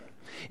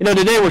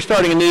Today we're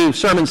starting a new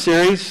sermon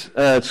series.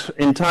 It's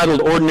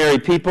entitled Ordinary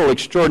People,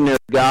 Extraordinary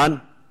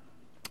God.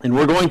 And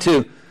we're going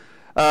to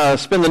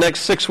spend the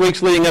next 6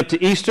 weeks leading up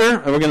to Easter.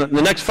 And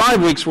the next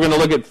 5 weeks we're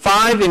going to look at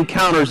 5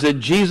 encounters that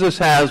Jesus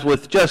has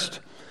with just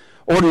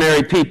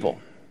ordinary people.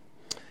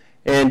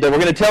 And we're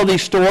going to tell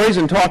these stories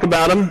and talk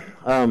about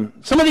them.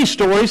 Some of these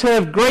stories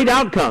have great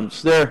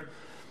outcomes. They're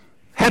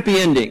happy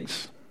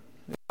endings.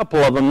 A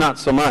couple of them not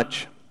so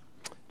much.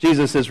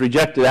 Jesus is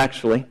rejected,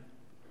 actually.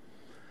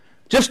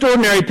 Just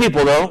ordinary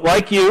people, though,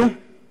 like you,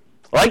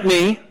 like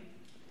me.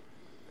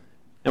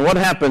 And what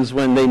happens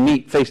when they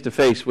meet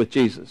face-to-face with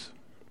Jesus?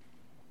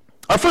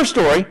 Our first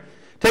story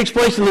takes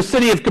place in the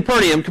city of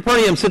Capernaum.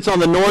 Capernaum sits on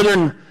the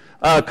northern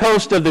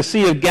coast of the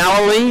Sea of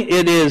Galilee.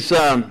 It is,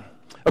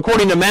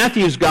 according to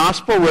Matthew's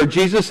Gospel, where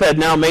Jesus had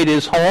now made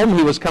his home.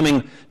 He was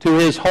coming to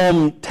his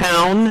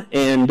hometown,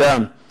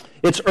 and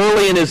it's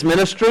early in his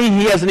ministry.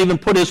 He hasn't even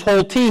put his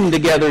whole team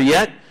together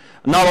yet.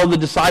 Not all the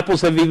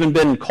disciples have even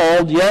been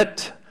called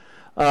yet.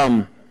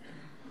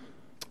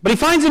 But he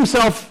finds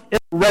himself in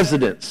a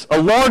residence, a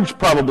large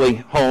probably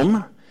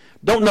home.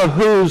 Don't know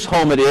whose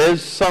home it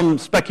is. Some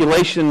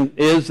speculation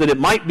is that it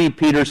might be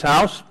Peter's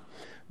house.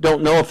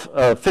 Don't know if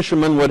a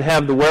fisherman would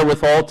have the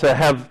wherewithal to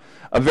have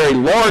a very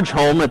large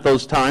home at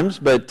those times.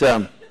 But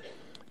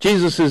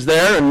Jesus is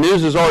there, and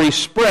news is already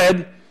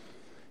spread.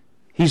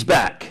 He's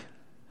back.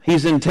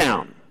 He's in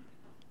town.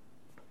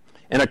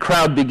 And a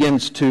crowd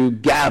begins to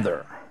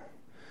gather.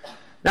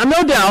 Now,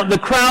 no doubt, the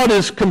crowd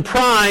is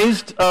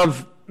comprised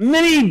of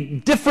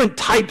many different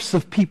types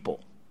of people.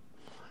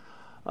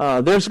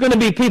 There's going to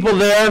be people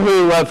there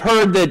who have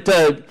heard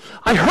that,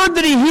 I heard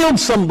that he healed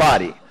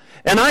somebody,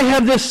 and I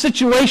have this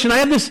situation, I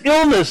have this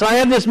illness, I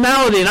have this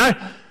malady, and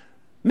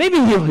maybe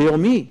he'll heal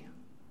me.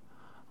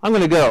 I'm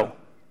going to go.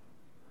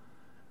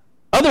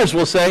 Others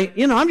will say,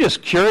 I'm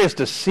just curious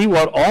to see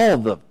what all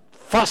the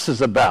fuss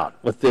is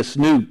about with this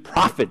new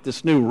prophet,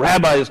 this new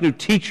rabbi, this new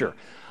teacher.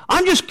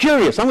 I'm just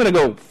curious. I'm going to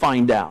go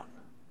find out.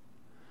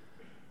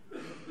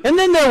 And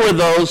then there were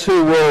those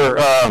who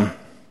were,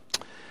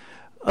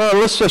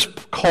 let's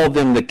just call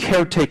them the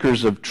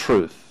caretakers of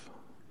truth,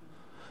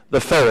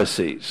 the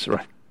Pharisees,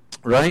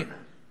 right?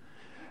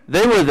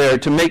 They were there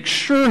to make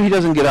sure he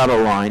doesn't get out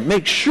of line,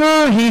 make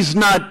sure he's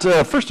not,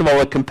 first of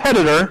all, a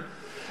competitor,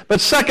 but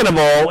second of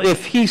all,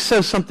 if he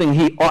says something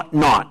he ought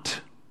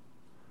not,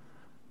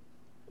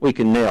 we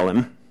can nail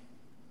him.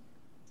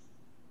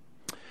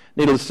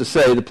 Needless to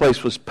say, the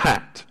place was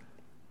packed.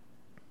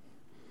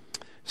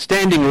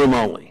 Standing room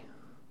only.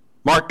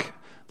 Mark,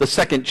 the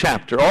 2nd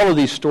chapter. All of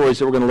these stories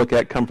that we're going to look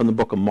at come from the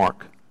book of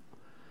Mark.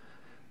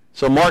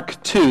 So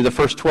Mark 2, the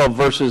first 12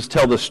 verses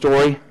tell the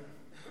story.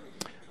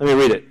 Let me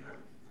read it.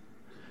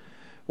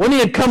 When he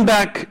had come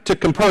back to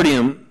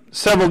Capernaum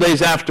several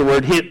days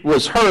afterward, it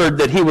was heard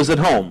that he was at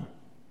home.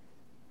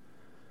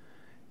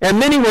 And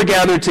many were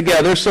gathered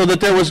together so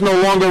that there was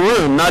no longer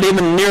room, not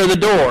even near the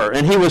door.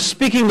 And he was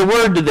speaking the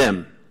word to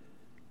them.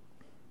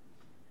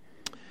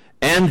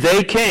 And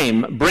they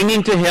came,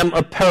 bringing to him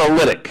a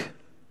paralytic,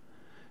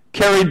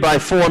 carried by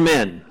 4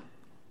 men.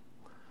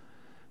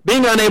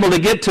 Being unable to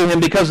get to him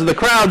because of the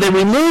crowd, they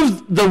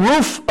removed the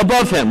roof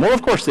above him. Well,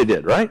 of course they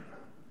did, right?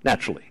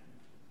 Naturally.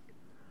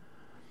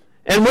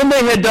 And when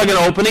they had dug an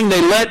opening,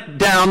 they let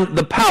down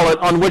the pallet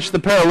on which the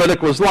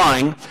paralytic was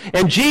lying.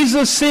 And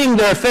Jesus, seeing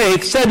their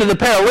faith, said to the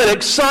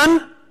paralytic,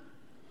 "Son,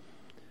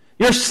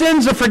 your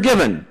sins are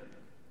forgiven."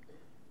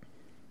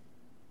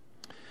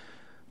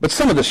 But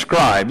some of the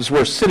scribes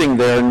were sitting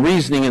there and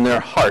reasoning in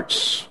their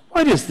hearts,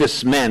 "Why does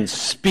this man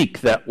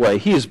speak that way?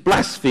 He is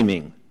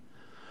blaspheming.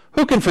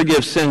 Who can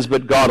forgive sins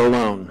but God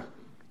alone?"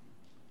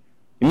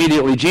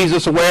 Immediately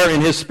Jesus, aware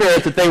in his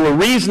spirit that they were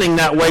reasoning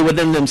that way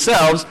within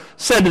themselves,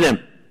 said to them,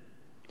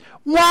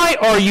 "Why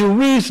are you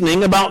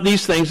reasoning about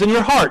these things in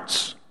your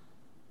hearts?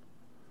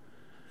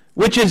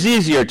 Which is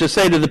easier, to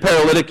say to the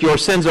paralytic, 'Your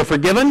sins are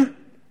forgiven,'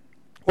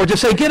 or to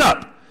say, 'Get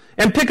up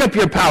and pick up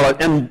your pallet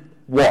and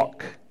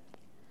walk'?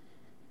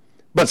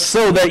 But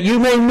so that you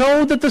may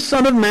know that the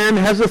Son of Man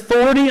has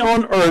authority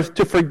on earth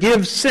to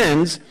forgive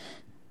sins,"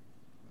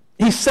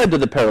 he said to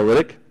the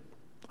paralytic,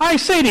 "I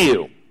say to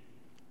you,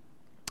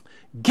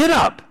 get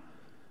up,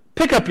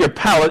 pick up your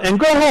pallet, and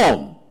go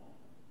home."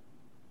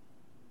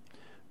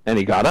 And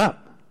he got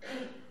up,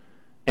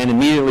 and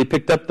immediately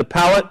picked up the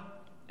pallet,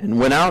 and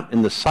went out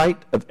in the sight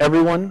of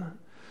everyone,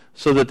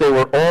 so that they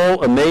were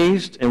all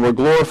amazed and were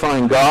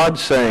glorifying God,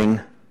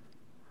 saying,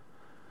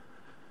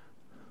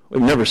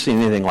 "We've never seen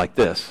anything like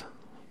this."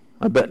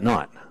 I bet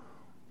not.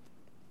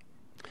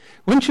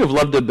 Wouldn't you have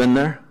loved to have been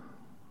there?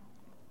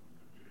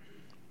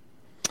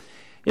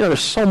 There's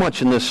so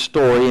much in this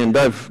story, and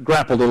I've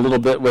grappled a little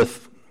bit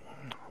with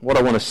what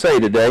I want to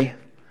say today.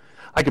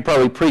 I could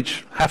probably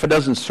preach half a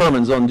dozen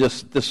sermons on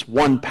just this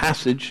one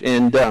passage,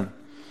 and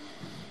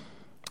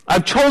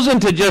I've chosen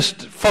to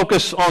just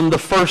focus on the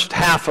first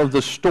half of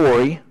the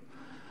story.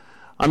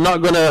 I'm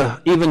not going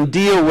to even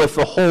deal with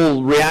the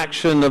whole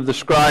reaction of the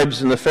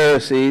scribes and the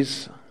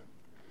Pharisees.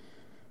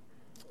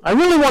 I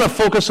really want to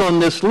focus on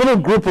this little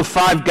group of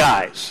 5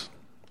 guys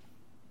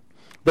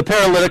the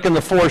paralytic and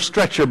the 4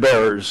 stretcher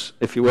bearers,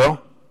 if you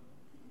will.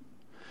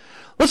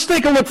 Let's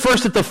take a look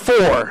first at the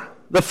 4,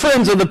 the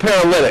friends of the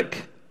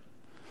paralytic.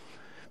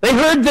 They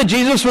heard that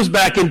Jesus was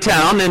back in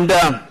town, and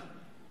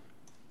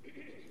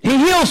he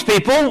heals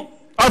people.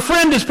 Our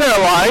friend is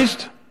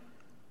paralyzed.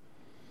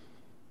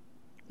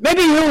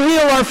 Maybe he'll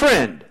heal our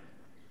friend.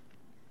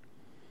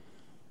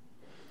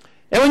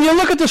 And when you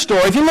look at the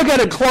story, if you look at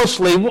it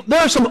closely,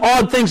 there are some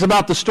odd things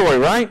about the story,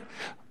 right?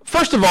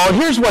 First of all,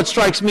 here's what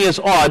strikes me as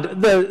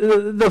odd.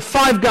 The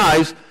 5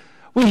 guys,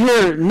 we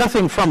hear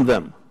nothing from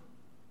them.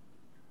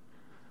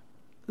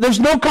 There's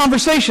no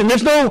conversation.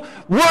 There's no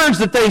words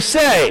that they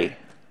say.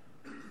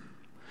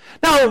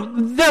 Now,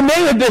 there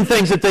may have been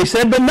things that they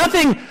said, but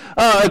nothing,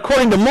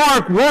 according to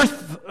Mark,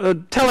 worth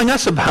telling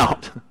us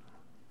about.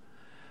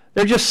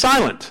 They're just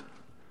silent.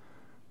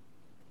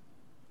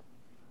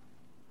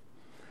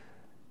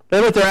 They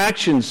let their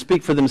actions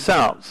speak for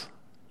themselves.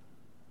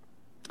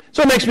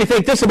 So it makes me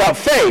think this about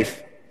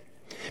faith.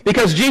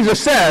 Because Jesus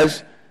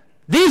says,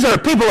 these are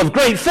people of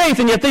great faith,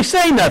 and yet they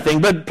say nothing.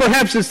 But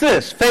perhaps it's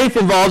this. Faith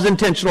involves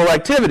intentional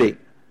activity.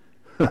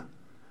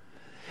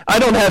 I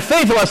don't have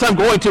faith unless I'm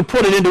going to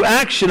put it into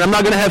action. I'm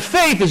not going to have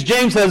faith, as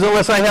James says,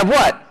 unless I have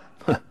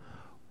what?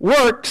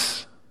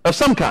 Works of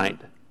some kind.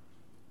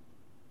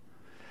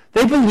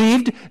 They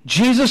believed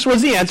Jesus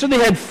was the answer. They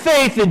had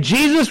faith that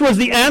Jesus was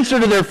the answer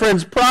to their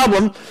friend's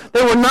problem.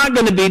 They were not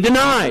going to be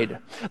denied.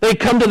 They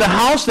come to the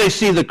house. They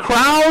see the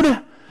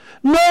crowd.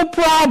 No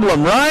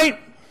problem, right?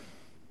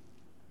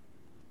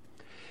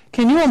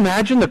 Can you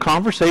imagine the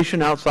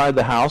conversation outside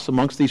the house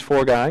amongst these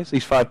 4 guys,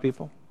 these 5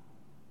 people?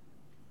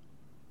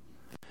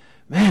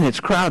 Man,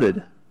 it's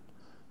crowded.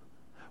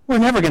 We're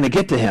never going to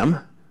get to him.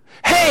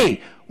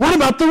 Hey, what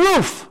about the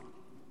roof?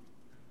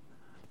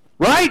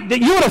 Right?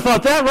 You would have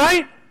thought that,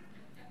 right?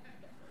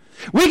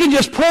 We can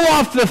just pull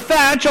off the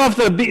thatch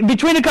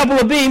between a couple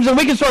of beams, and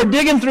we can start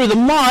digging through the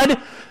mud.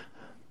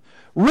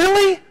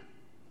 Really?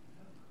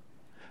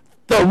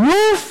 The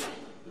roof?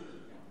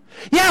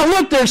 Yeah,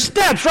 look, there's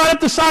steps right up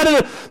the side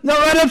of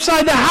right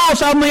upside the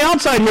house, out on the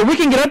outside here. We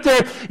can get up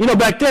there. You know,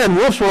 back then,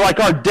 roofs were like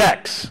our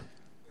decks.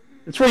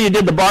 That's where you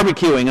did the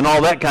barbecuing and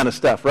all that kind of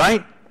stuff,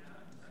 right?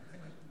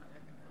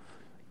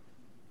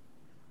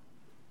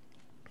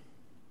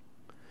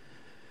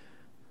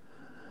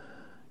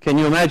 Can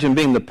you imagine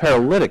being the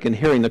paralytic and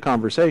hearing the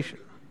conversation?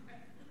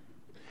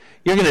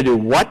 You're going to do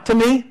what to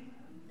me?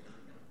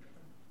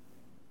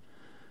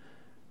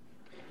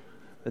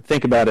 But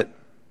think about it.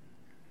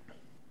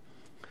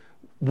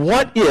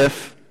 What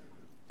if,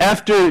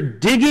 after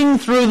digging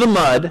through the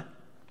mud,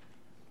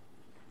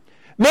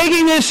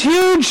 making this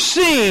huge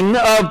scene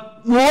of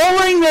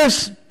lowering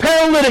this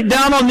paralytic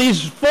down on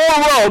these 4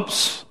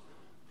 ropes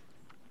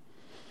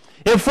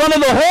in front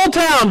of the whole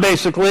town,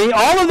 basically,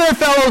 all of their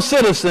fellow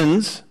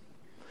citizens,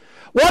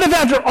 what if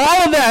after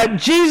all of that,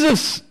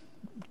 Jesus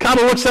kind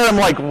of looks at them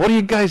like, what are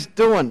you guys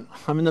doing?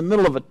 I'm in the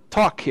middle of a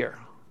talk here.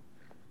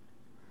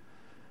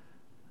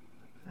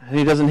 And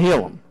he doesn't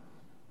heal them.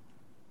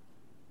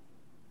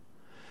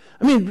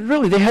 I mean,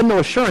 really, they had no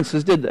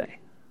assurances, did they?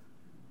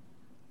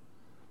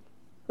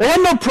 They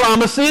had no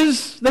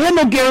promises. They had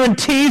no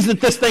guarantees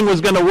that this thing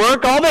was going to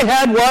work. All they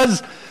had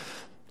was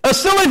a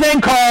silly thing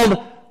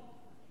called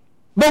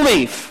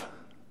belief.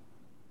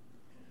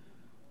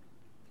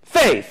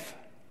 Faith.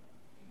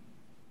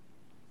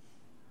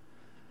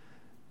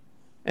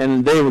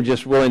 And they were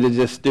just willing to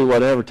just do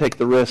whatever, take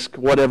the risk,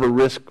 whatever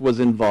risk was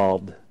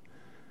involved,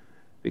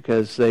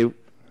 because they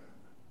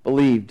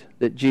believed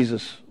that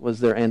Jesus was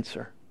their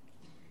answer.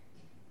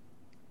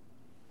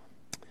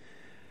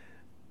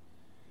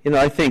 You know,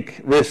 I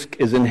think risk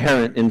is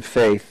inherent in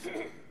faith.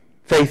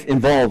 Faith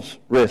involves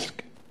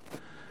risk.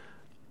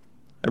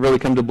 I really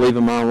come to believe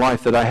in my own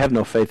life that I have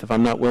no faith if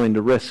I'm not willing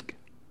to risk.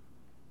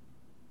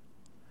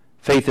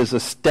 Faith is a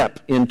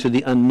step into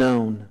the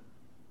unknown.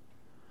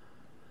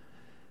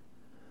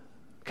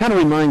 Kind of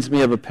reminds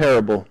me of a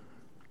parable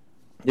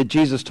that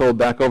Jesus told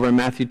back over in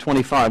Matthew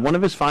 25, one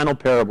of his final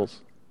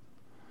parables,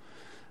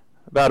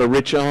 about a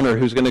rich owner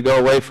who's going to go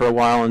away for a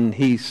while, and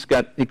he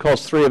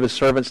calls 3 of his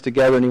servants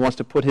together, and he wants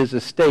to put his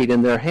estate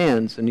in their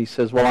hands. And he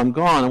says, well, I'm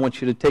gone. I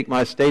want you to take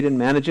my estate and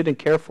manage it and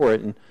care for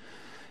it. And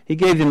he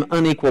gave them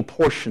unequal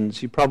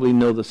portions. You probably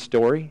know the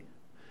story.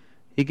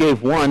 He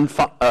gave one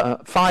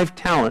 5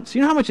 talents.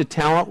 You know how much a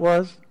talent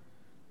was?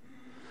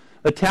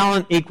 A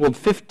talent equaled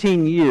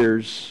 15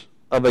 years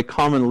of a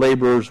common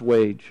laborer's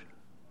wage.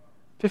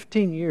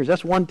 15 years.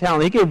 That's 1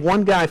 talent. He gave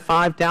one guy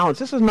 5 talents.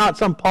 This is not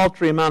some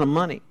paltry amount of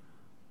money.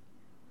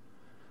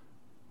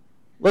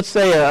 Let's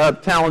say a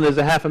talent is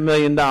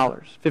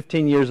 $500,000,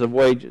 15 years of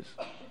wages.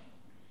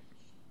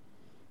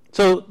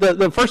 So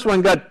the first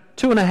one got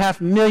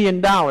 $2.5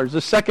 million.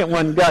 The second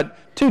one got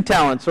 2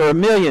 talents, or $1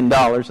 million.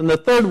 And the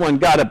third one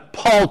got a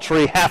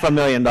paltry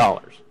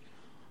 $500,000.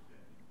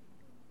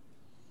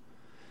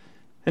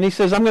 And he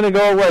says, I'm going to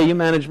go away. You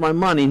manage my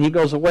money. And he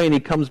goes away, and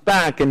he comes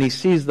back, and he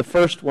sees the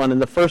first one.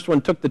 And the first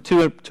one took the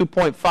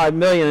 $2.5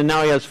 million, and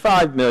now he has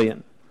 $5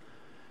 million.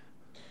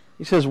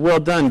 He says, well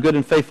done, good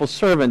and faithful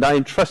servant. I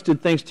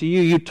entrusted things to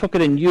you. You took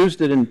it and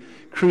used it and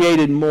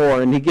created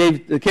more. And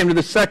it came to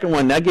the second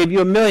one. I gave you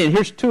 $1 million.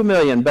 Here's $2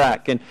 million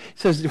back. And he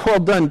says, well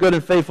done, good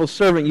and faithful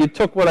servant. You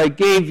took what I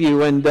gave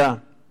you and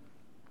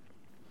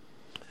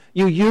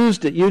you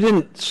used it. You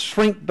didn't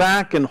shrink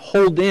back and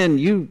hold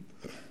in.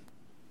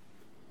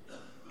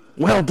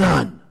 Well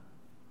done.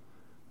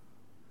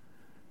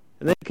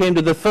 And then he came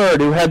to the third,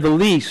 who had the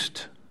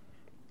least.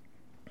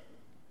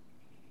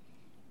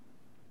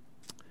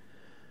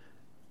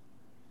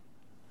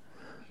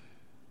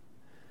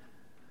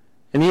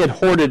 And he had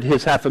hoarded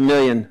his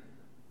 $500,000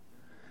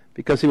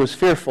 because he was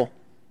fearful.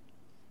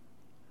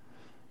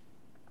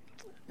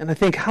 And I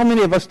think, how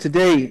many of us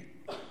today,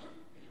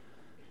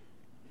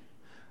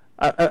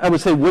 I would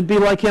say, would be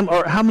like him,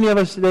 or how many of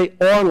us today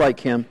are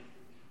like him?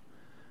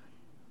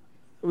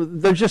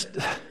 They're just,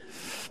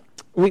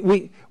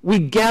 we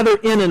gather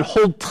in and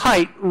hold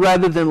tight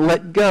rather than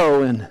let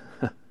go. And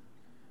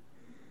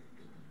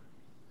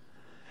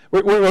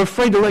we're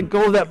afraid to let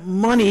go of that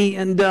money,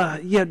 and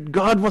yet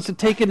God wants to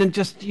take it and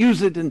just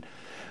use it. And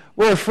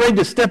we're afraid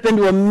to step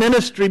into a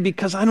ministry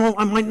because I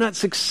might not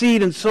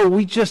succeed, and so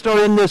we just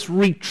are in this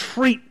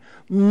retreat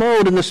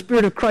mode, and the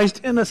Spirit of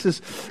Christ in us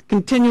is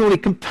continually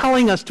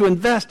compelling us to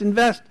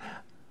invest.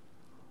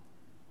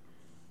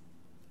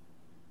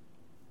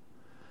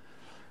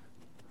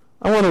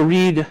 I want to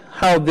read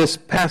how this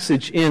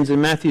passage ends in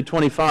Matthew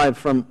 25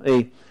 from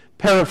a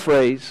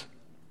paraphrase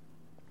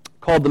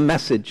called The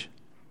Message.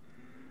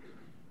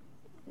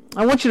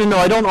 I want you to know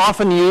I don't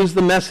often use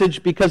The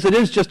Message because it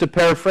is just a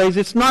paraphrase.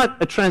 It's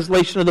not a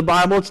translation of the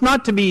Bible. It's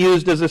not to be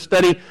used as a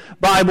study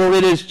Bible.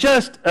 It is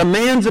just a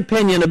man's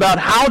opinion about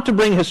how to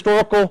bring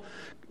historical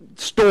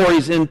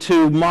stories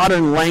into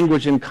modern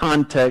language and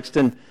context.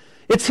 And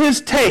it's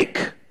his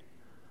take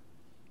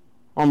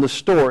on the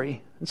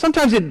story. And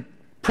sometimes it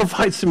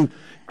provides some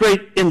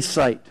great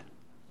insight.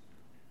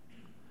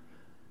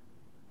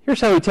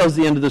 Here's how he tells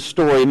the end of the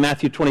story in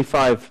Matthew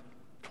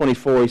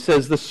 25:24. He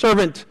says, the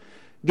servant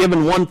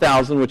given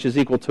 1,000, which is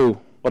equal to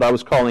what I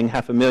was calling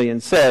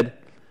 $500,000, said,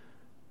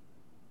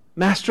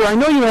 Master, I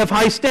know you have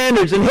high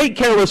standards and hate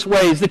careless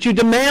ways, that you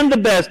demand the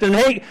best and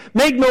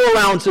make no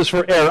allowances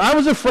for error. I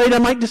was afraid I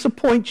might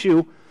disappoint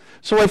you,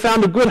 so I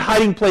found a good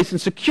hiding place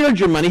and secured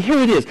your money. Here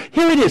it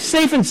is,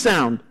 safe and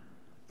sound,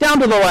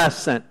 down to the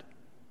last cent.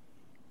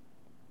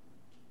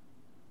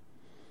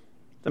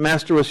 The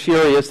master was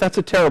furious. That's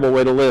a terrible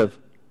way to live.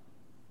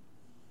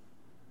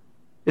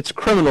 It's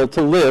criminal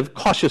to live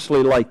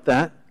cautiously like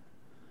that.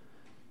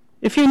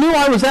 If you knew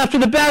I was after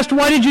the best,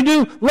 why did you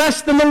do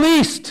less than the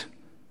least?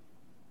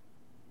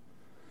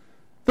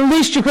 The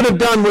least you could have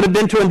done would have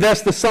been to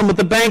invest the sum with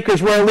the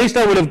bankers, where at least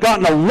I would have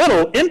gotten a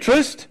little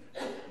interest.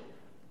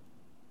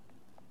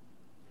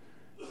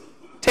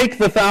 Take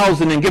the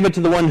 1,000 and give it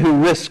to the one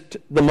who risked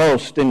the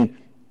most, and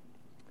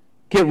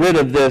get rid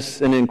of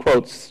this, and in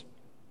quotes,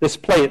 this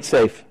play it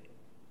safe,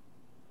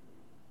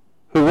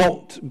 who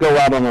won't go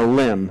out on a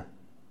limb.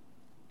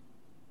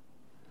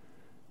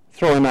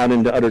 Throw him out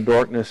into utter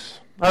darkness.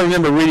 I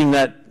remember reading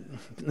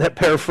that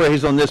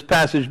paraphrase on this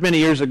passage many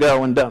years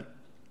ago, and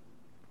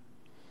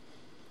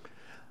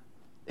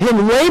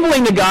him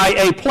labeling the guy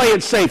a play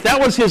it safe. That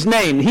was his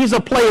name. He's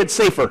a play it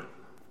safer.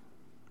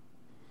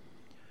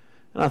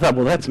 And I thought,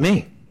 well, that's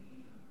me.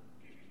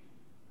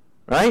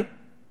 Right?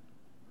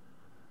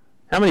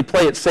 How many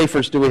play it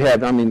safers do we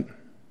have? I mean,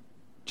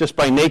 just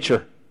by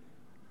nature.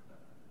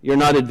 You're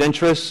not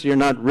adventurous. You're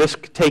not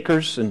risk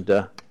takers. And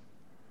I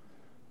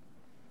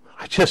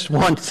just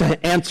want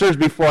answers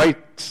before I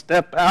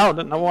step out,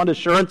 and I want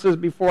assurances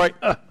before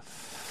I...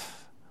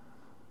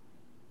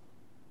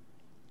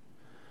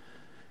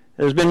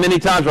 There's been many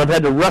times where I've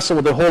had to wrestle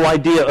with the whole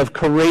idea of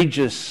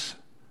courageous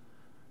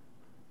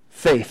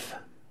faith.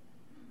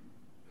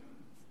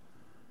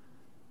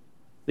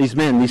 These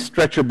men, these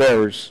stretcher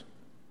bearers.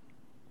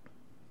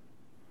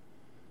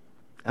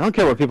 I don't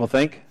care what people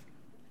think.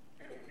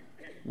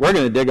 We're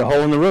going to dig a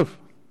hole in the roof.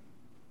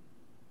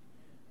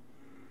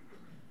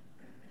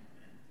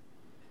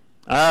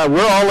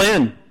 We're all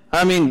in.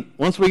 I mean,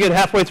 once we get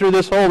halfway through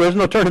this hole, there's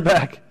no turning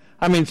back.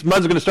 I mean,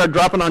 mud's going to start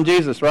dropping on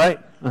Jesus, right?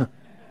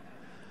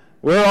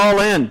 We're all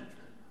in.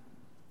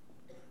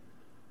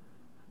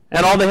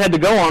 And all they had to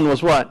go on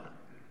was what?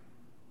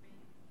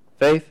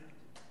 Faith.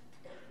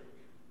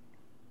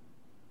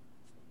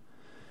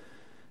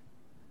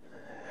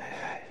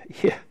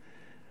 Yeah.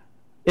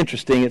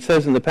 Interesting. It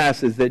says in the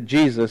passage that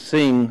Jesus,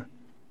 seeing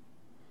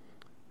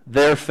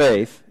their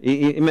faith,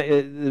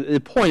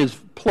 the point is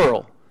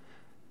plural,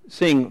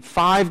 seeing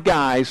 5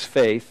 guys'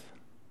 faith,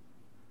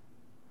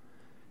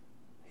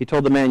 he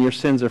told the man, your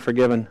sins are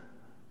forgiven.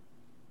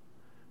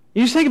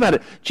 You just think about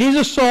it.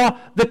 Jesus saw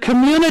the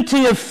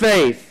community of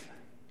faith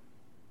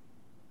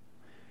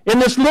in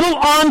this little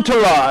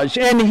entourage,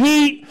 and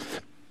he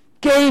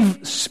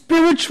gave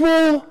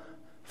spiritual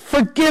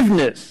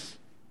forgiveness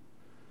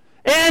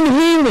and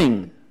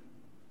healing.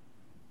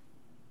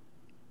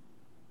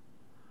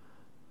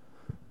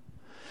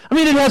 I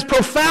mean, it has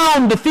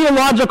profound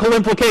theological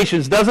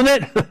implications, doesn't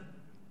it?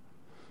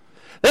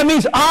 That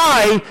means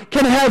I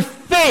can have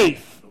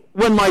faith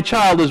when my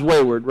child is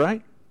wayward,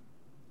 right?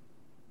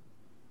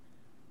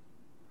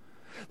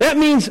 That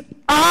means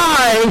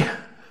I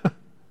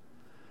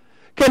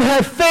can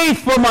have faith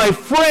for my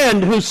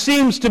friend who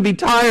seems to be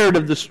tired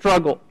of the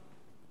struggle.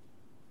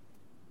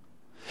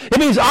 It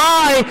means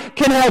I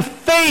can have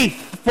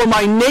faith for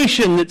my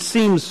nation that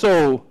seems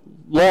so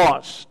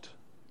lost.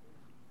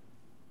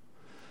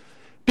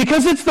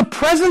 Because it's the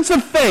presence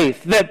of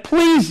faith that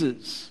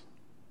pleases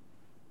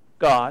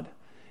God.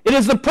 It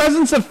is the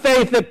presence of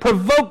faith that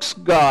provokes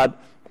God.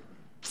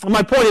 And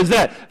my point is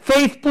that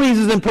faith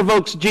pleases and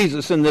provokes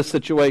Jesus in this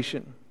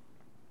situation.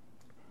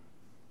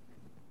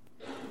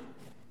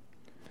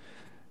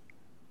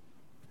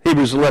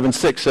 Hebrews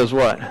 11:6 says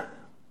what?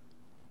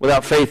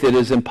 Without faith it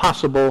is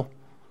impossible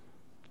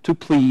to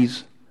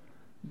please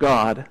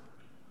God.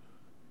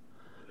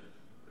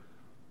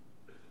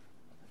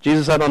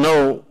 Jesus, I don't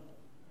know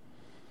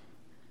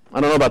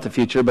about the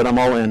future, but I'm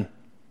all in.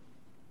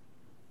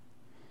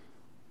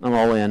 I'm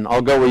all in.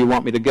 I'll go where you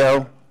want me to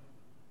go.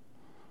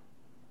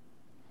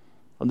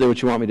 I'll do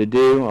what you want me to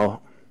do.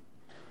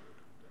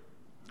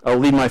 I'll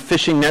leave my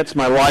fishing nets,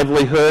 my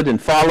livelihood,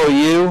 and follow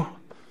you,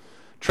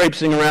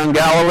 traipsing around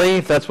Galilee,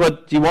 if that's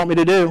what you want me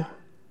to do.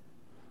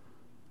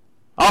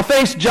 I'll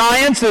face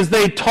giants as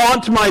they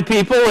taunt my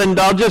people, and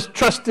I'll just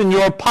trust in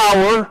your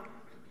power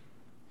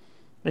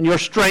and your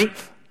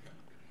strength.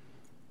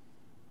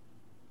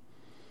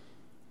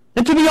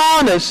 And to be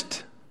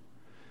honest,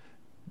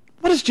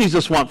 what does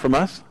Jesus want from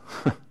us?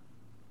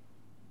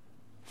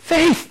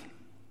 Faith.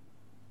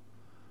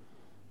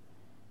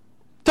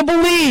 To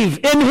believe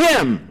in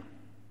him.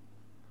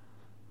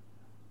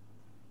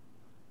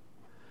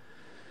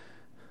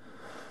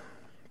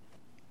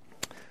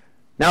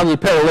 Now the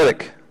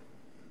paralytic.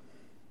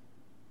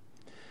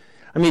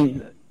 I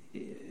mean,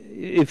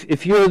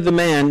 if you're the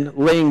man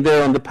laying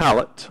there on the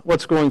pallet,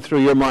 what's going through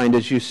your mind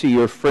as you see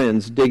your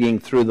friends digging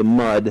through the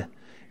mud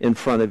in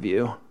front of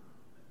you?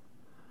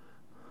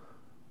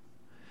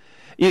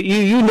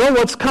 You know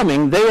what's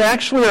coming. They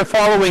actually are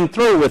following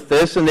through with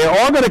this, and they're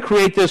all going to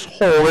create this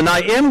hole, and I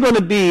am going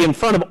to be in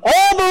front of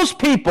all those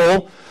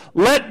people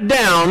let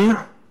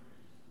down.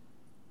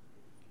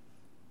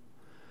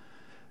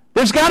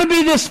 There's got to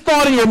be this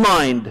thought in your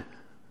mind.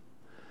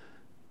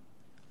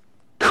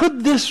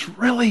 Could this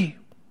really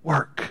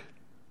work?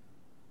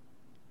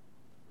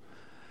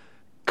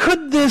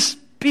 Could this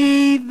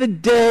be the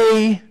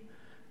day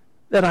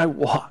that I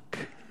walk?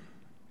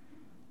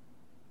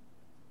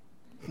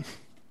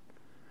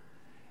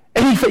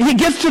 And he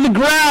gets to the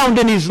ground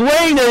and he's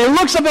laying there. He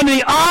looks up into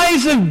the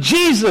eyes of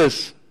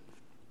Jesus.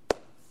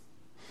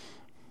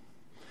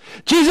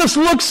 Jesus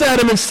looks at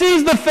him and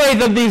sees the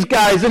faith of these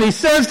guys, and he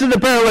says to the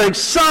paralytic,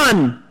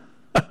 "Son,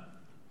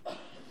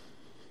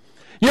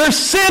 your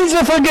sins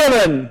are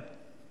forgiven."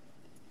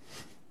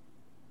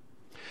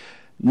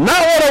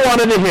 Not what I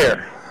wanted to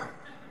hear.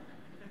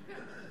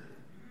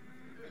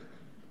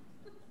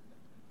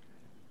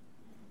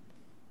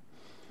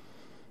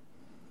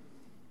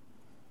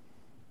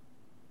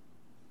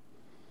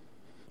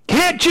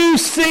 Can't you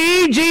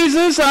see,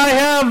 Jesus? I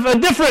have a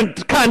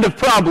different kind of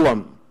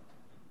problem.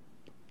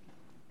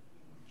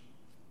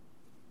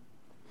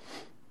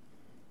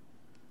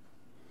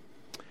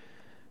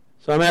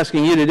 So I'm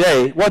asking you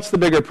today, what's the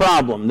bigger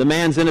problem? The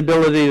man's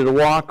inability to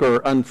walk or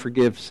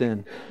unforgive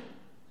sin?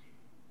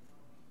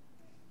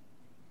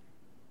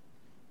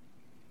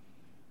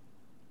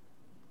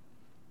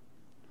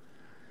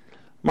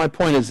 My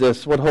point is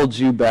this: what holds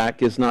you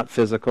back is not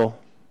physical,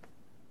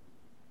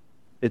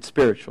 it's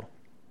spiritual.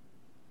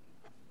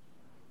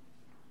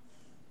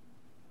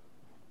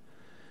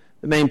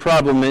 The main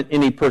problem in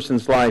any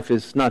person's life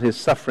is not his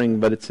suffering,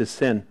 but it's his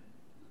sin.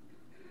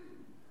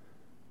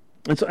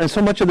 And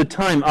so much of the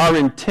time, our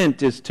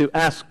intent is to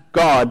ask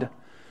God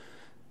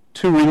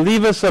to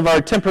relieve us of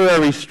our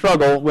temporary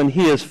struggle when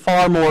he is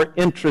far more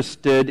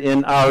interested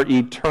in our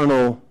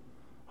eternal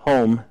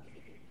home.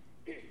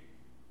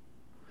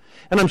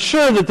 And I'm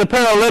sure that the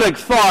paralytic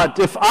thought,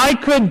 if I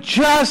could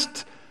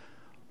just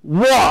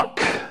walk,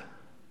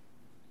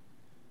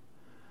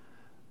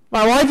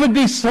 my life would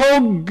be so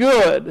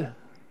good.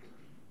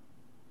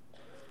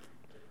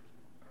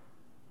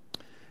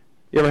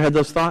 You ever had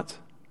those thoughts?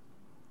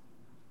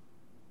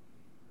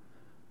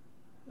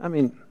 I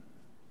mean,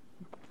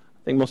 I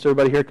think most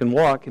everybody here can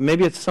walk.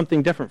 Maybe it's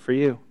something different for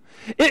you.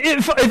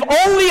 If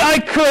only I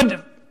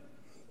could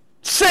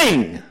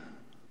sing.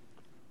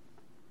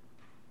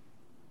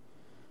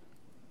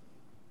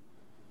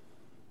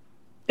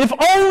 If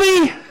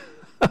only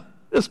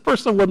this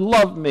person would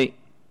love me.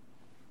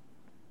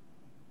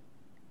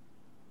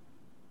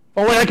 If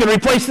only I could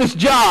replace this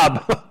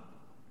job.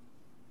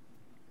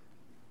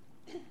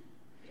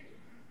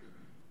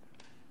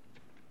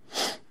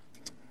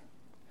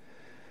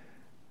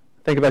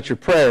 Think about your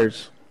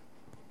prayers.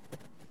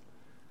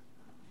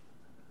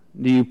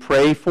 Do you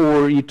pray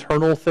for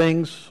eternal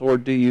things, or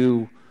do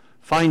you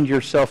find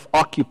yourself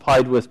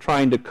occupied with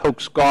trying to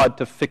coax God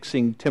to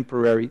fixing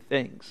temporary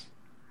things?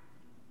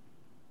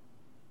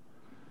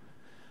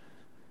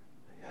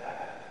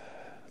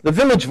 The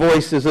Village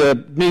Voice is a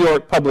New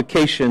York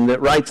publication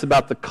that writes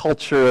about the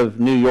culture of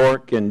New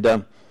York, and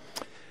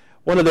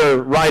one of their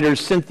writers,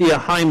 Cynthia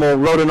Heimel,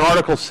 wrote an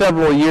article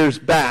several years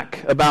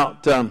back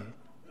about the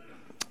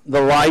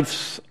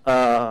lives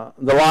of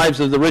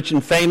the rich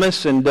and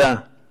famous, and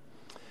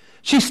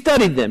she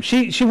studied them.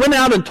 She went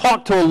out and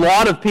talked to a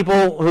lot of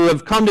people who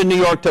have come to New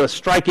York to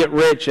strike it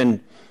rich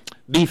and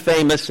be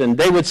famous, and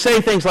they would say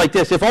things like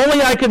this: if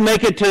only I could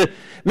make it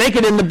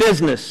in the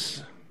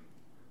business,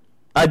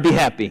 I'd be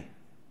happy.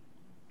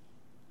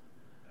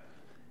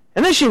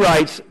 And then she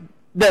writes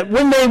that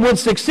when they would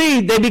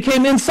succeed, they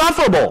became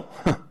insufferable,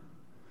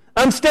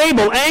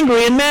 unstable,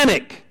 angry, and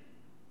manic.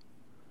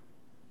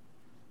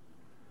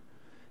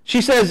 She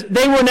says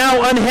they were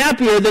now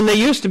unhappier than they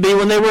used to be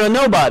when they were a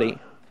nobody.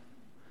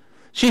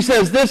 She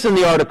says this in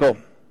the article: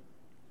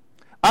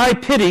 I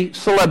pity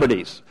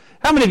celebrities.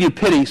 How many of you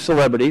pity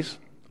celebrities?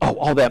 Oh,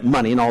 all that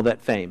money and all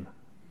that fame.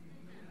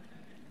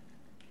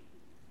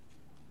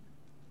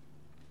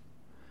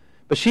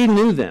 But she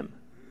knew them.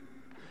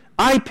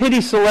 I pity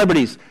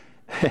celebrities.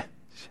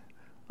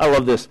 I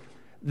love this.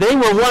 They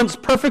were once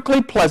perfectly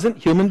pleasant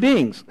human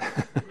beings.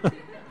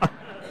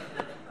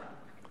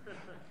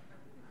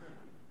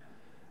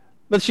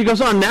 But she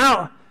goes on,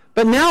 now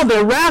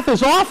their wrath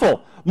is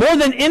awful. More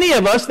than any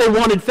of us, they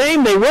wanted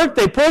fame, they worked,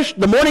 they pushed.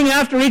 The morning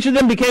after each of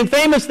them became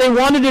famous, they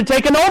wanted to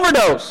take an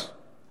overdose.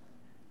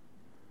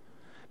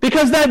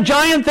 Because that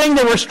giant thing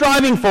they were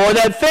striving for,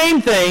 that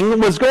fame thing,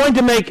 was going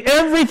to make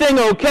everything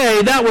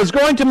okay, that was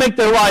going to make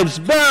their lives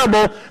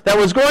bearable, that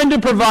was going to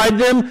provide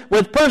them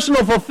with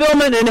personal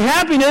fulfillment and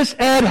happiness,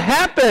 had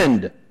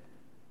happened.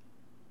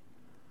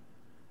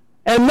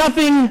 And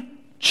nothing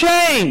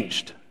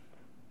changed.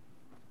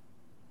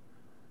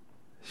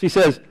 She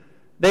says,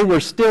 they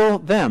were still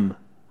them.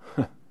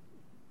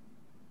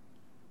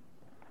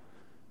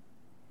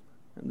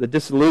 The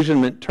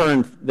disillusionment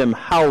turned them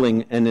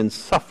howling and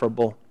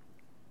insufferable.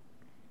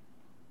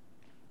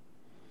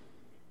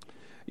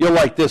 You'll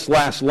like this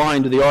last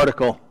line to the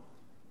article.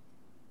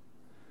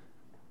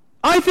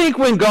 I think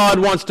when God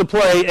wants to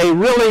play a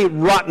really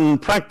rotten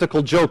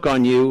practical joke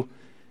on you,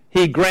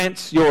 he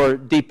grants your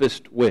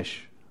deepest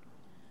wish.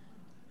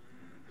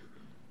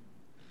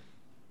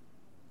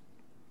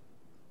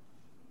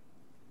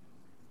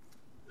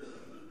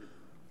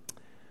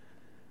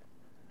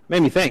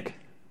 Made me think.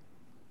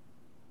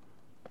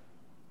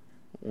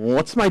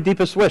 What's my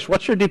deepest wish?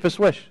 What's your deepest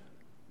wish?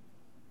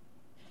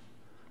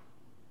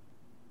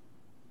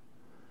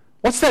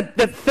 What's that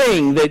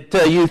thing that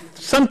you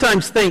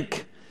sometimes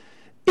think,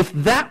 if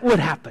that would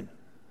happen,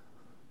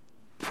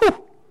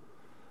 whew,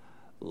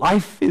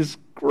 life is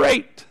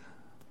great.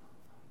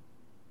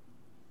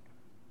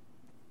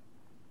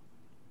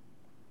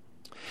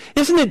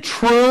 Isn't it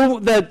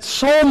true that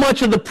so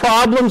much of the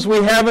problems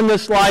we have in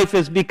this life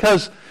is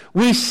because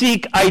we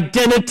seek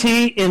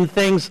identity in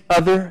things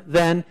other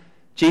than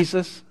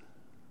Jesus?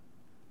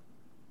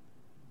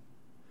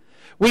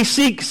 We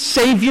seek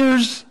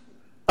saviors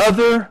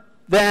other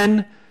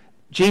than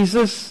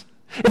Jesus.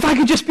 If I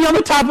could just be on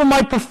the top of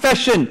my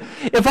profession,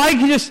 if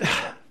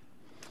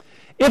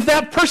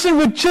that person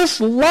would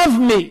just love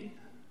me.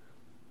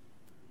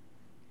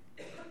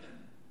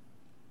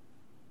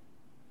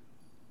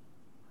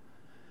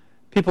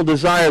 People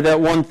desire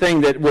that one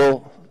thing that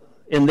will,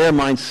 in their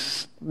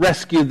minds,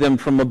 rescue them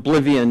from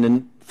oblivion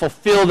and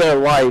fulfill their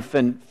life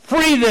and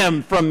free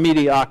them from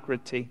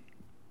mediocrity.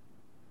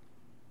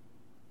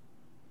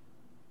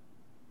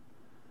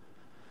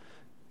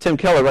 Tim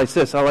Keller writes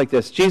this, I like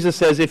this. Jesus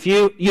says, if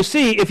you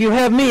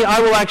have me, I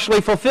will actually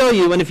fulfill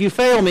you, and if you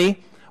fail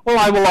me, well,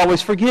 I will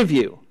always forgive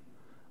you.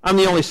 I'm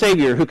the only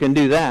Savior who can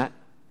do that.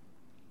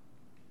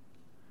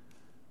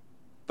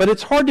 But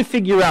it's hard to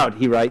figure out,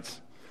 he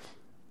writes.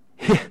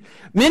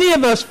 Many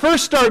of us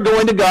first start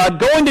going to God,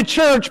 going to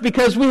church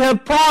because we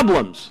have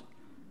problems.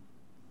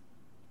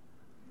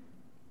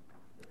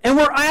 And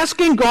we're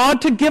asking God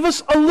to give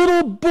us a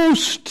little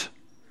boost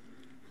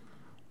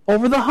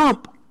over the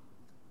hump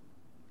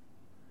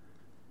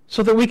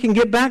so that we can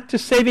get back to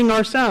saving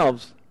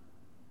ourselves,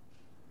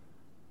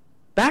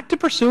 back to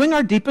pursuing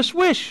our deepest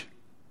wish.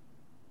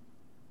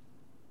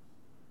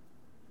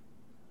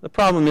 The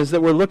problem is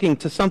that we're looking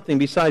to something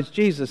besides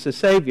Jesus as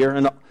Savior,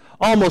 and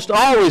almost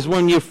always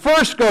when you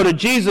first go to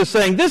Jesus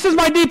saying, this is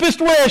my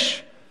deepest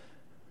wish,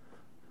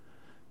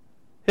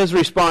 his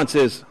response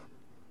is,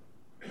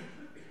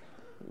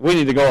 we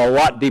need to go a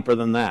lot deeper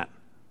than that.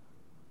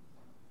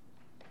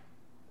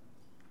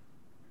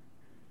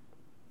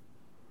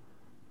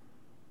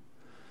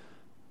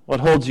 What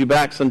holds you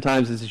back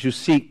sometimes is that you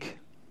seek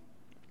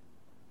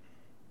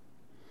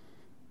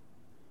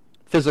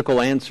physical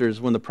answers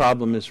when the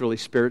problem is really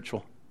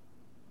spiritual.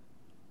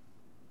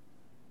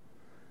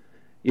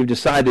 You've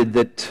decided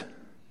that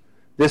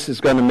this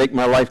is going to make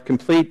my life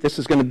complete. This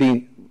is going to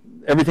be,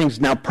 everything's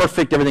now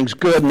perfect, everything's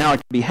good, now I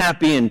can be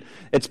happy, and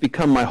it's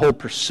become my whole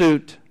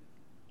pursuit.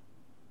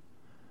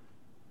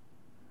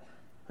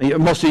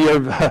 Most of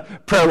your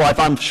prayer life,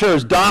 I'm sure,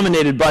 is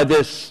dominated by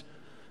this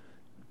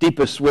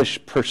deepest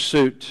wish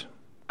pursuit.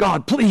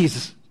 God,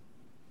 please.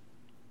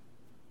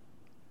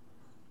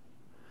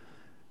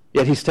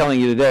 Yet he's telling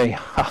you today,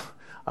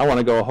 I want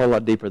to go a whole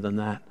lot deeper than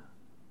that.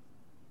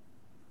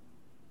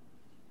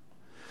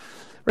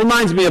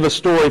 Reminds me of a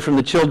story from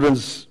the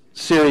children's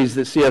series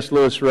that C.S.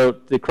 Lewis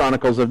wrote, The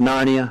Chronicles of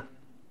Narnia.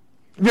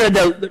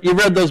 You've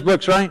read those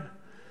books, right?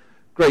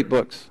 Great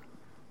books.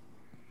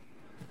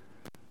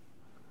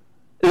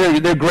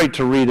 They're great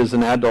to read as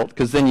an adult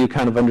because then you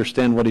kind of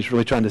understand what he's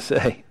really trying to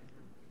say.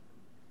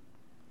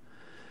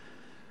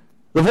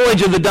 The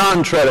Voyage of the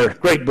Dawn Treader,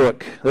 great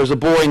book. There's a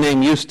boy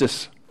named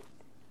Eustace.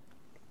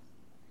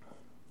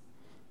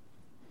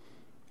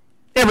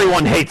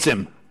 Everyone hates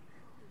him.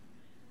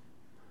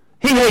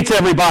 He hates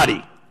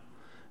everybody.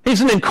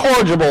 He's an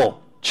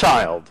incorrigible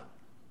child.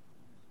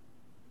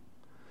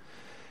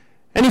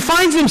 And he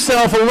finds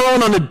himself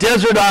alone on a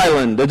deserted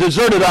island,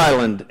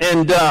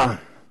 and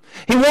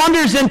he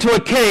wanders into a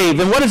cave,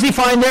 and what does he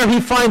find there? He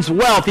finds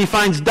wealth. He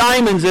finds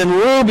diamonds and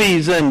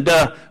rubies and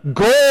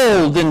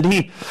gold, and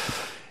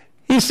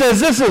he says,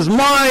 "This is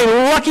my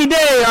lucky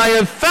day. I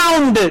have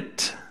found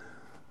it.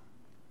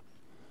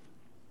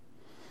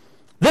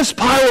 This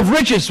pile of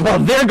riches, well,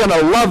 they're going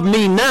to love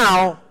me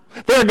now.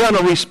 They're going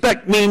to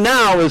respect me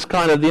now," is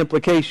kind of the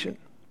implication.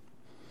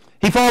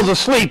 He falls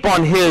asleep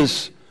on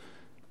his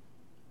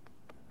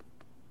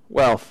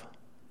wealth,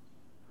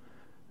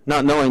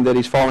 not knowing that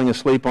he's falling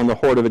asleep on the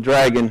hoard of a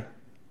dragon.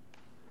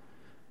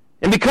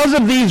 And because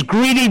of these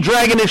greedy,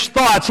 dragonish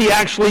thoughts, he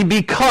actually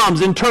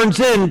becomes and turns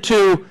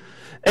into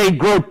a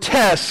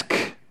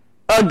grotesque,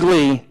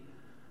 ugly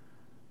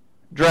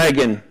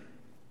dragon.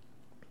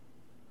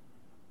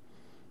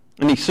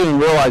 And he soon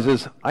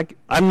realizes,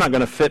 I'm not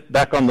going to fit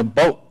back on the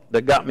boat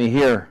that got me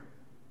here.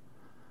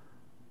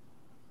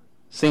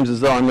 Seems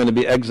as though I'm going to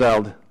be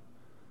exiled,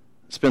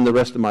 spend the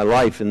rest of my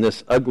life in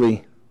this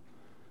ugly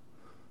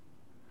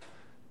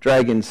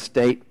dragon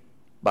state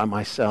by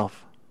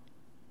myself.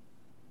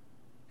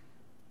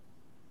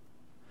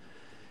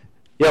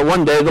 Yet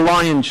one day the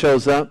lion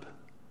shows up.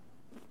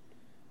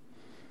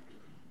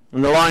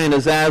 And the lion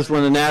is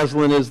Aslan, and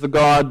Aslan is the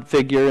god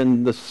figure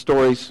in the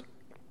stories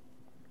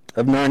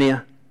of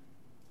Narnia.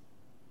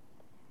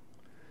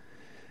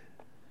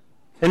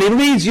 And he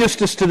leads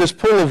Eustace to this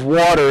pool of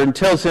water and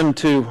tells him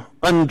to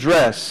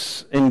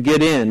undress and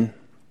get in.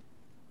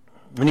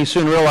 And he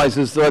soon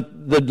realizes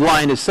that the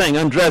lion is saying,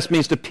 undress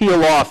means to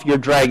peel off your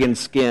dragon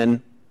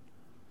skin.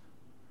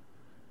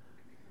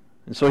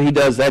 And so he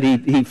does that.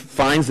 He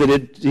finds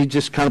that he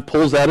just kind of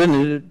pulls that in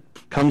and it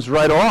comes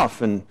right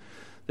off. And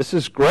this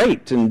is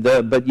great.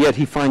 But yet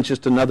he finds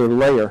just another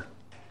layer.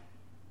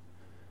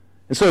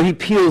 And so he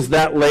peels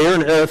that layer,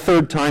 and a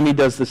third time he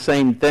does the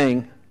same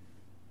thing.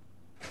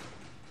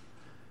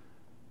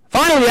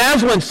 Finally,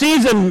 Aslan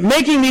sees him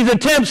making these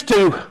attempts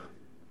to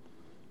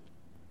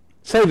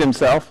save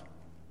himself.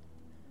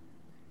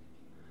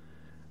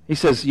 He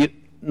says,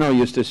 no,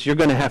 Eustace, you're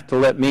going to have to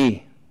let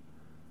me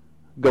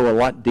go a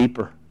lot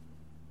deeper.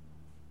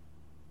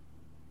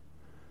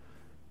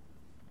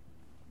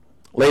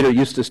 Later,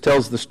 Eustace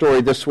tells the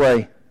story this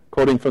way,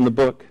 quoting from the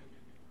book.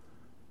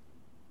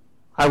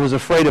 I was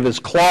afraid of his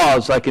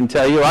claws, I can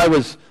tell you.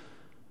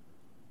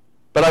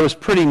 But I was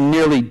pretty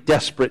nearly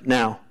desperate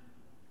now.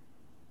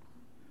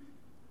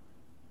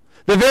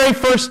 The very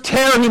first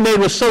tear he made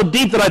was so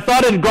deep that I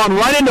thought it had gone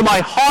right into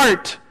my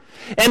heart.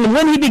 And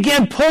when he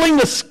began pulling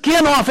the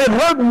skin off, it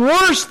hurt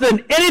worse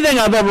than anything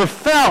I've ever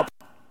felt.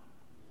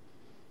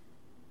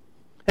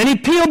 And he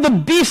peeled the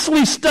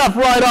beastly stuff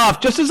right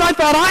off, just as I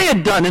thought I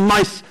had done.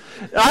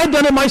 I had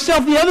done it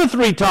myself the other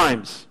 3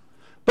 times.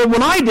 But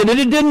when I did it,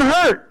 it didn't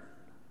hurt.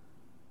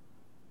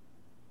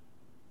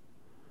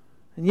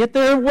 And yet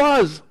there it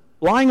was,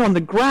 lying on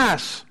the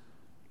grass,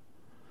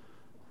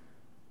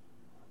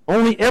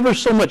 only ever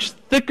so much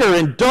thicker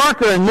and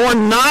darker and more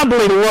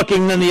knobbly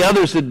looking than the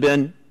others had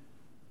been.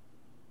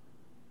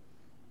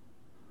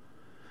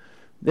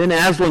 Then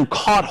Aslan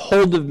caught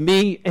hold of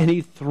me and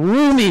he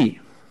threw me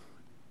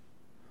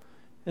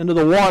into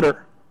the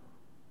water.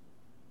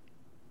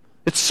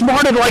 It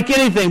smarted like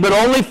anything, but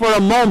only for a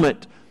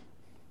moment.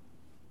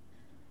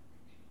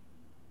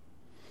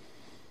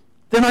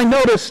 Then I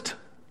noticed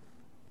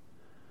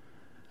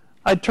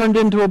I'd turned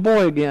into a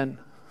boy again.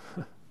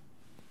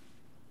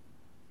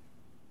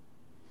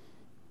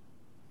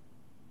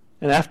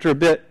 And after a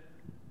bit,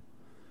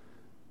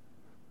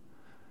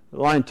 the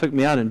lion took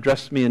me out and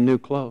dressed me in new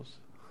clothes.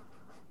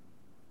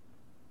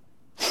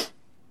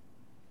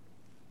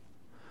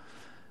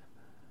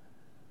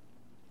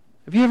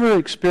 Have you ever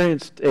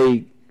experienced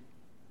a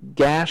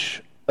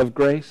gash of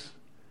grace?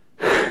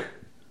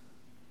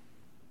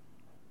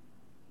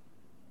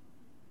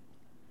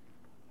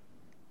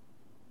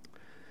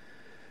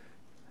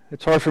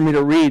 It's hard for me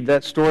to read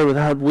that story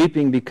without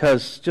weeping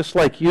because just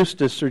like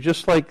Eustace or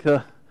just like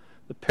the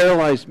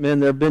paralyzed men,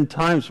 there have been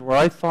times where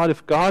I thought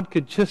if God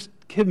could just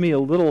give me a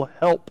little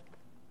help,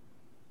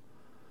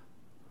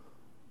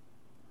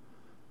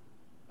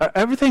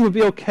 everything would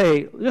be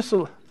okay. Just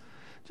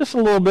a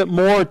little bit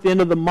more at the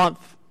end of the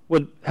month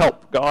would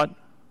help, God.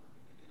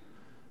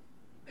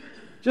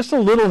 Just a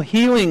little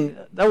healing,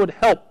 that would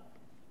help,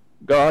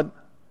 God.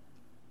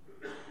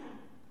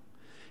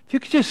 If you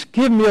could just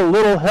give me a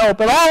little help.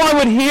 And all I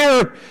would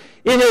hear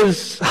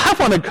is, I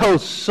want to go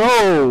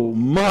so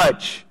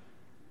much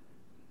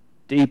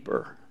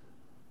deeper.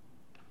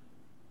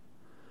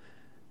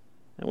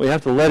 And we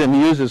have to let him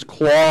use his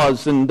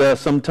claws and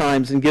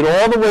sometimes and get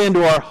all the way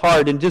into our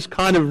heart and just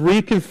kind of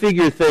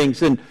reconfigure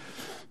things. And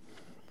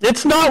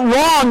it's not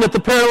wrong that the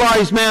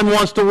paralyzed man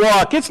wants to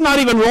walk. It's not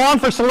even wrong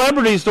for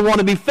celebrities to want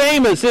to be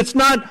famous. It's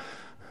not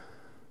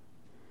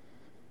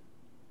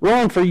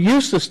wrong for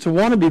Eustace to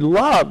want to be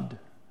loved.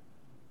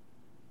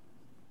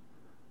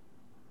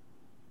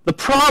 The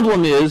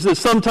problem is that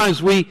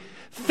sometimes we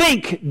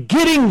think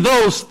getting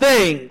those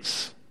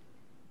things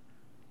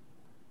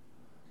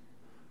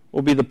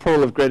will be the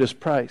pearl of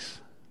greatest price.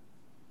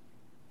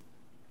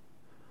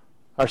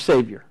 Our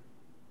Savior.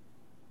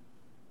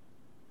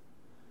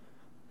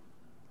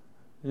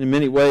 And in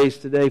many ways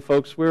today,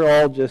 folks, we're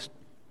all just,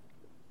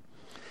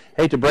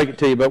 hate to break it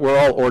to you, but we're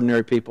all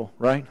ordinary people,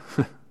 right?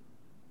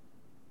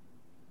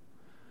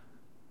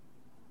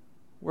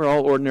 We're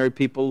all ordinary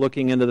people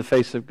looking into the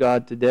face of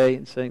God today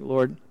and saying,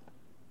 Lord,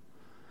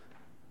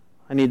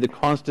 I need the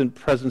constant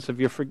presence of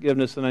your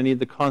forgiveness, and I need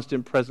the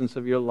constant presence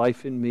of your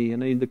life in me,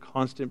 and I need the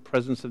constant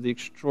presence of the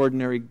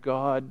extraordinary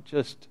God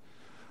just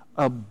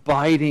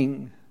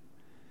abiding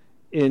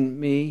in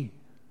me.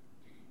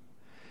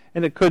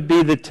 And it could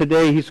be that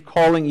today he's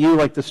calling you,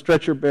 like the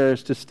stretcher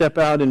bearers, to step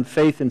out in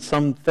faith in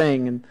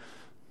something, and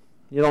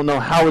you don't know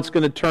how it's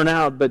going to turn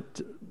out,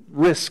 but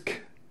risk,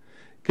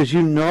 because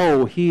you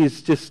know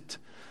he's just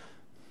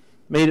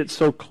made it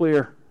so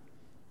clear.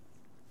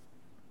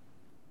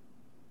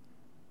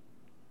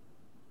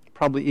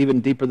 Probably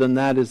even deeper than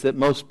that is that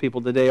most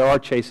people today are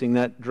chasing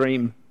that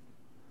dream.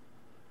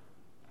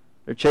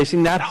 They're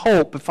chasing that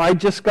hope. If I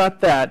just got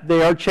that,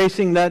 they are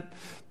chasing that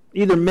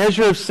either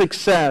measure of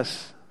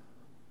success.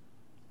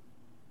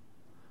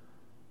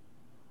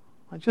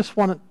 I just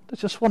want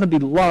to be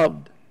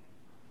loved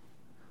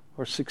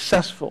or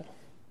successful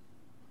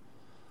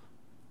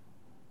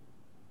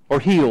or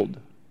healed.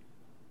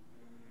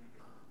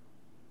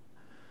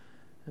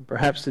 And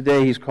perhaps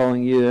today he's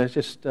calling you, I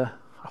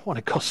want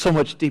to go so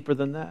much deeper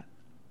than that.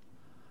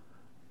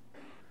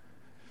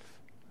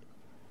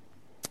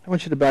 I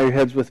want you to bow your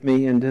heads with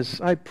me, and as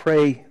I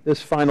pray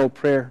this final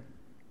prayer,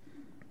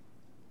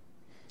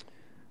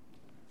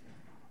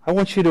 I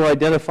want you to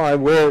identify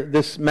where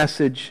this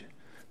message,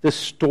 this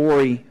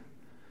story,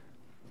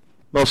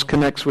 most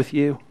connects with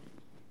you.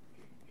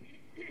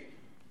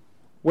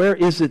 Where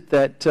is it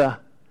that,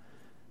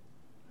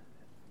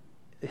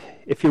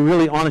 if you're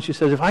really honest, you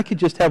say, if I could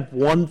just have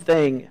one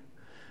thing,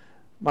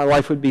 my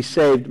life would be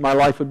saved, my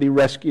life would be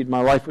rescued,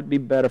 my life would be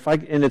better.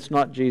 And it's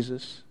not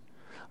Jesus.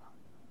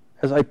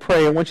 As I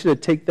pray, I want you to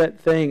take that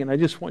thing, and I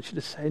just want you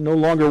to say, I no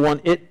longer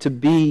want it to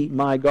be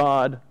my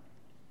God.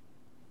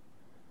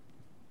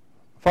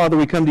 Father,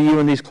 we come to you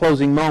in these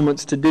closing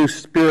moments to do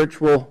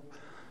spiritual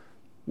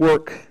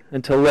work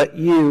and to let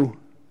you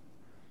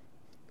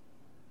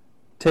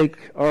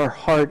take our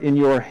heart in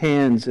your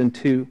hands and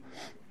to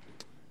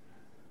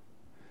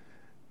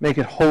make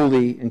it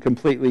holy and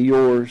completely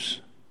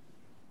yours.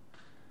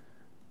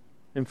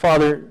 And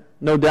Father,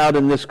 no doubt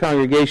in this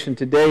congregation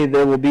today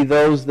there will be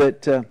those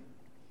that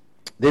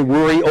they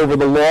worry over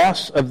the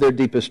loss of their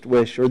deepest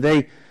wish, or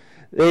they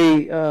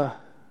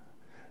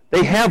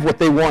have what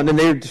they want, and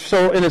it's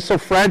so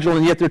fragile,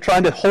 and yet they're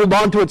trying to hold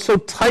on to it so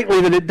tightly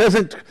that it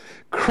doesn't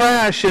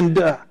crash. And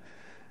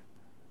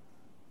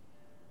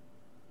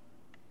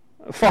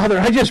Father,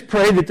 I just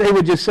pray that they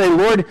would just say,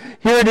 Lord,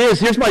 here it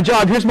is. Here's my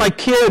job. Here's my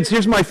kids.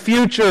 Here's my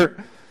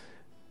future.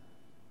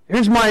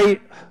 Here's my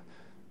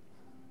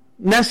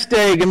nest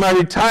egg and my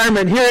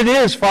retirement. Here it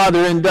is,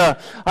 Father, and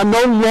I'm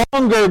no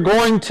longer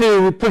going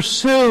to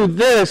pursue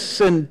this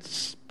in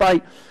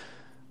spite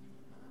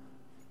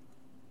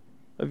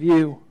of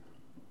you.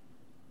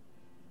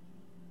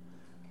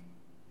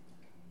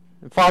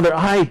 And Father,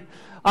 I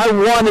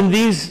want in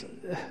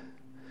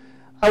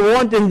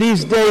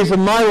these days of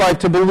my life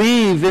to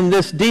believe in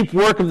this deep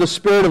work of the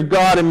Spirit of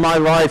God in my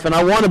life, and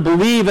I want to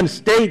believe and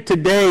state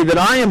today that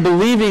I am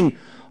believing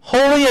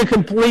wholly and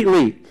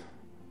completely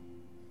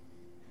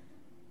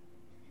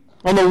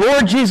on the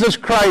Lord Jesus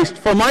Christ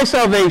for my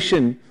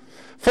salvation,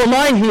 for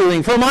my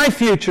healing, for my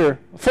future,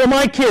 for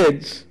my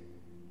kids.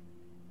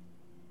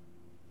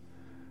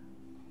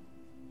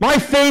 My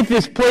faith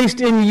is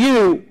placed in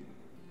you.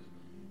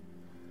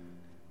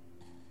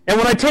 And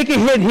when I take a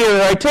hit here,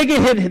 or I take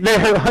a hit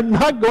there, I'm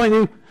not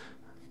going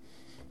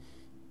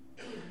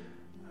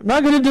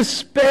to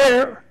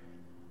despair,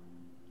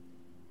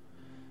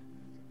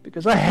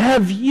 because I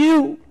have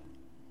you.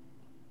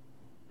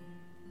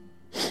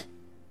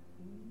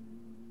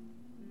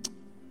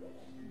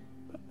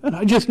 And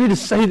I just need to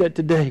say that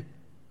today.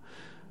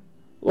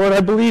 Lord,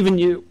 I believe in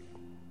you.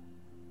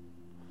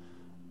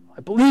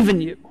 I believe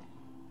in you.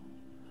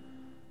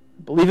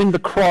 I believe in the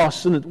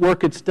cross and the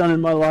work it's done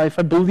in my life.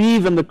 I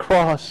believe in the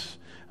cross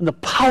and the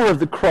power of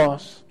the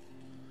cross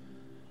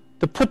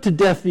to put to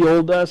death the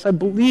old us. I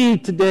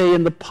believe today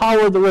in the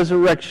power of the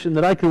resurrection,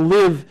 that I can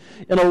live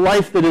in a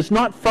life that is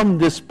not from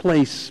this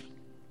place,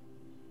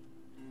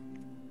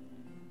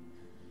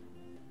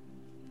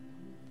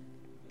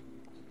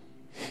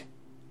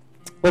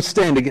 Let's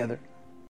stand together.